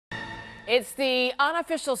It's the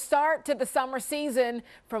unofficial start to the summer season,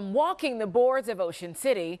 from walking the boards of Ocean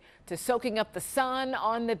City to soaking up the sun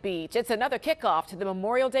on the beach. It's another kickoff to the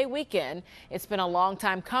Memorial Day weekend. It's been a long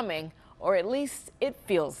time coming, or at least it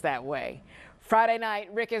feels that way. Friday night,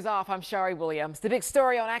 Rick is off. I'm Shari Williams. The big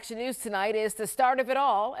story on Action News tonight is the start of it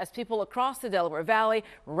all as people across the Delaware Valley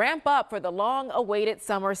ramp up for the long-awaited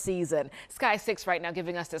summer season. Sky 6 right now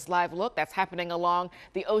giving us this live look that's happening along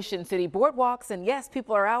the Ocean City boardwalks. And yes,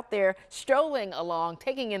 people are out there strolling along,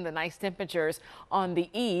 taking in the nice temperatures on the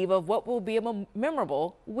eve of what will be a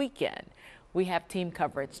memorable weekend. We have team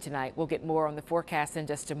coverage tonight. We'll get more on the forecast in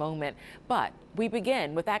just a moment. But we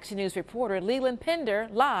begin with Action News reporter Leland Pender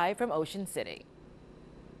live from Ocean City.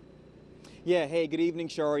 Yeah, hey, good evening,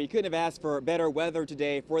 Shari. You couldn't have asked for better weather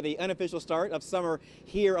today for the unofficial start of summer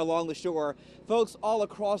here along the shore. Folks all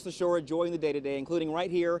across the shore enjoying the day today, including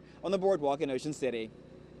right here on the boardwalk in Ocean City.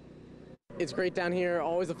 It's great down here,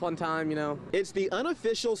 always a fun time, you know. It's the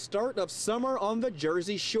unofficial start of summer on the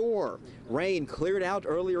Jersey Shore. Rain cleared out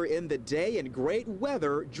earlier in the day and great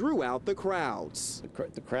weather drew out the crowds.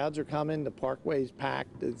 The crowds are coming, the parkway's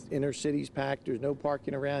packed, the inner city's packed, there's no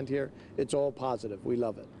parking around here. It's all positive, we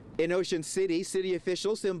love it. In Ocean City, city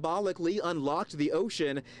officials symbolically unlocked the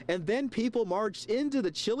ocean, and then people marched into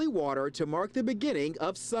the chilly water to mark the beginning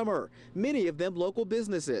of summer, many of them local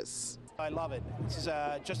businesses. I love it. This is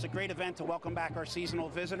just a great event to welcome back our seasonal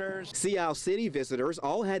visitors. Sea Isle City visitors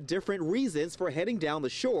all had different reasons for heading down the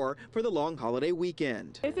shore for the long holiday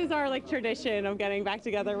weekend. This is our tradition of getting back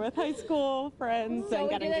together with high school friends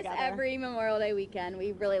and getting together. We do this every Memorial Day weekend.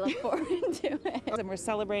 We really look forward to it. And we're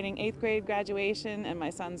celebrating 8th grade graduation and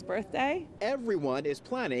my son's birthday. Everyone is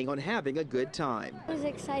planning on having a good time. I was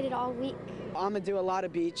excited all week. I'm gonna do a lot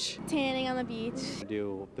of beach. Tanning on the beach. We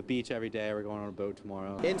do the beach every day. We're going on a boat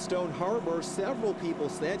tomorrow. In Stone Harbor, several people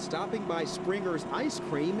said stopping by Springer's ice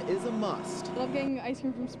cream is a must. I love getting ice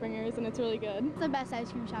cream from Springer's and it's really good. It's the best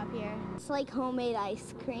ice cream shop here. It's like homemade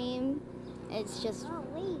ice cream. It's just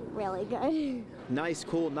really good. Nice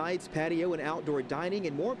cool nights, patio and outdoor dining,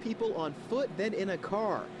 and more people on foot than in a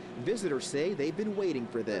car. Visitors say they've been waiting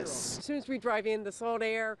for this. As soon as we drive in, the salt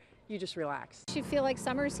air, you just relax. You feel like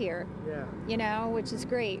summer's here, you know, which is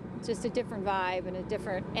great. It's just a different vibe and a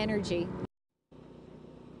different energy.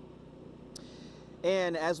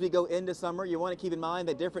 And as we go into summer, you want to keep in mind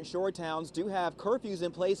that different shore towns do have curfews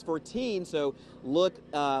in place for teens. So look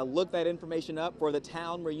that information up for the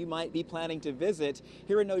town where you might be planning to visit.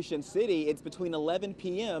 Here in Ocean City, it's between 11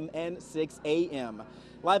 p.m. and 6 a.m.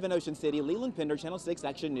 Live in Ocean City, Leland Pender, Channel 6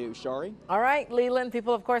 Action News. Shari? All right, Leland,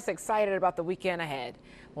 people, of course, excited about the weekend ahead.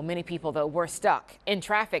 Well, many people, though, were stuck in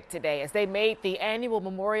traffic today as they made the annual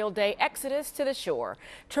Memorial Day exodus to the shore.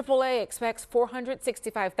 AAA expects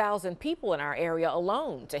 465,000 people in our area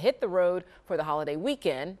alone to hit the road for the holiday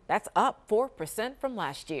weekend. That's up 4% from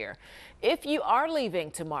last year. If you are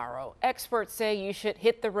leaving tomorrow, experts say you should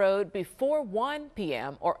hit the road before 1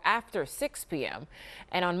 p.m. or after 6 p.m.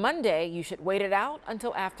 And on Monday, you should wait it out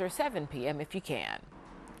until after 7 p.m. if you can.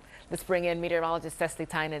 Let's bring in meteorologist Cecily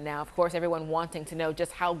Tynan now. Of course, everyone wanting to know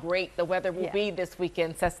just how great the weather will be this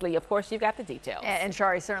weekend. Cecily, of course, you've got the details. And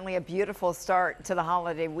Shari, certainly a beautiful start to the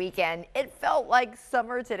holiday weekend. It felt like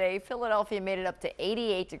summer today. Philadelphia made it up to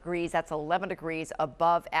 88 degrees. That's 11 degrees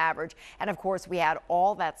above average. And of course, we had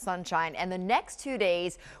all that sunshine. And the next 2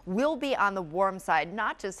 days will be on the warm side,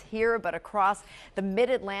 not just here, but across the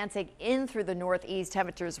mid-Atlantic in through the Northeast.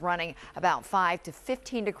 Temperatures running about 5 to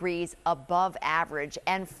 15 degrees above average.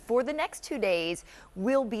 And for the next 2 days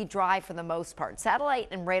will be dry for the most part. Satellite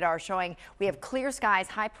and radar showing we have clear skies,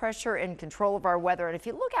 high pressure in control of our weather. And if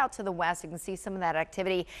you look out to the west, you can see some of that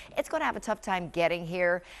activity. It's going to have a tough time getting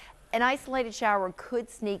here. An isolated shower could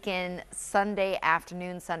sneak in Sunday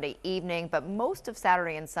afternoon, Sunday evening, but most of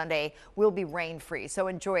Saturday and Sunday will be rain-free, so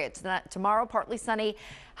enjoy it. Tomorrow, partly sunny,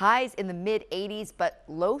 highs in the mid-80s, but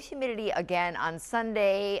low humidity again on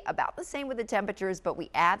Sunday. About the same with the temperatures, but we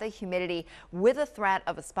add the humidity with a threat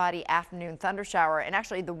of a spotty afternoon thunder shower. And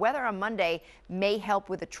actually, the weather on Monday may help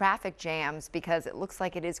with the traffic jams because it looks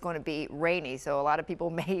like it is going to be rainy, so a lot of people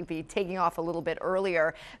may be taking off a little bit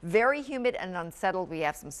earlier. Very humid and unsettled. We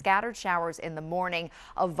have some scattered showers in the morning,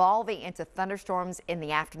 evolving into thunderstorms in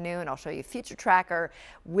the afternoon. I'll show you future tracker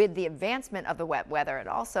with the advancement of the wet weather. It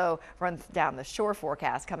also runs down the shore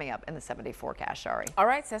forecast coming up in the 7-day forecast, Shari. All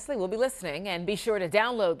right, Cecily, we'll be listening, and be sure to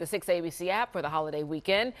download the 6 ABC app for the holiday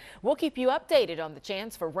weekend. We'll keep you updated on the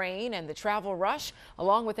chance for rain and the travel rush,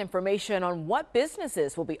 along with information on what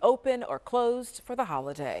businesses will be open or closed for the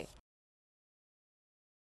holiday.